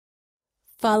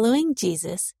Following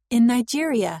Jesus in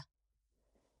Nigeria.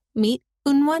 Meet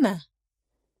Unwana.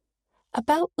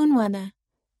 About Unwana,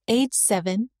 age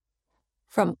 7,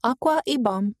 from Akwa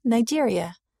Ibom,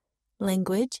 Nigeria.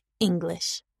 Language,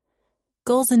 English.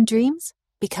 Goals and dreams,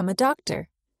 become a doctor.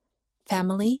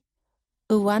 Family,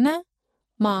 Unwana,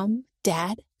 mom,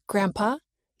 dad, grandpa,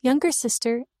 younger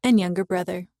sister, and younger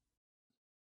brother.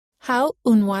 How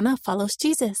Unwana follows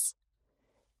Jesus.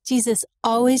 Jesus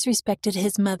always respected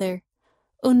his mother.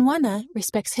 Unwana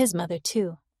respects his mother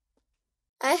too.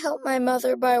 I help my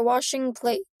mother by washing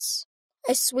plates.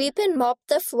 I sweep and mop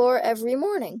the floor every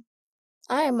morning.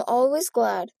 I am always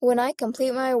glad when I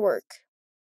complete my work.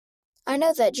 I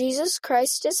know that Jesus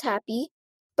Christ is happy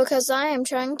because I am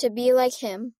trying to be like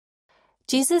him.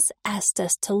 Jesus asked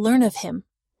us to learn of him.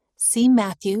 See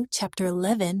Matthew chapter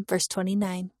 11, verse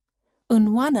 29.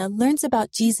 Unwana learns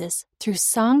about Jesus through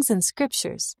songs and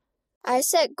scriptures. I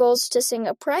set goals to sing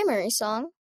a primary song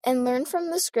and learn from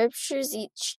the scriptures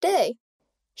each day.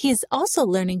 He is also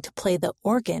learning to play the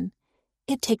organ.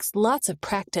 It takes lots of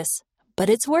practice, but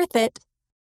it's worth it.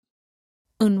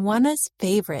 Unwana's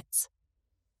favorites.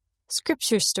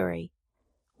 Scripture story.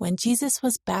 When Jesus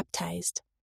was baptized.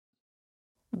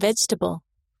 Vegetable.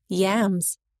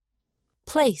 Yams.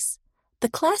 Place. The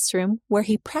classroom where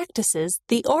he practices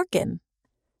the organ.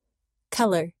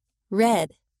 Color.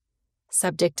 Red.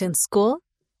 Subject in school.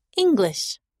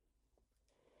 English.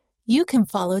 You can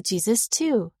follow Jesus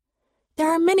too. There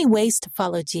are many ways to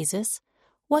follow Jesus.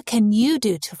 What can you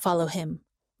do to follow him?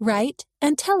 Write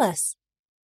and tell us.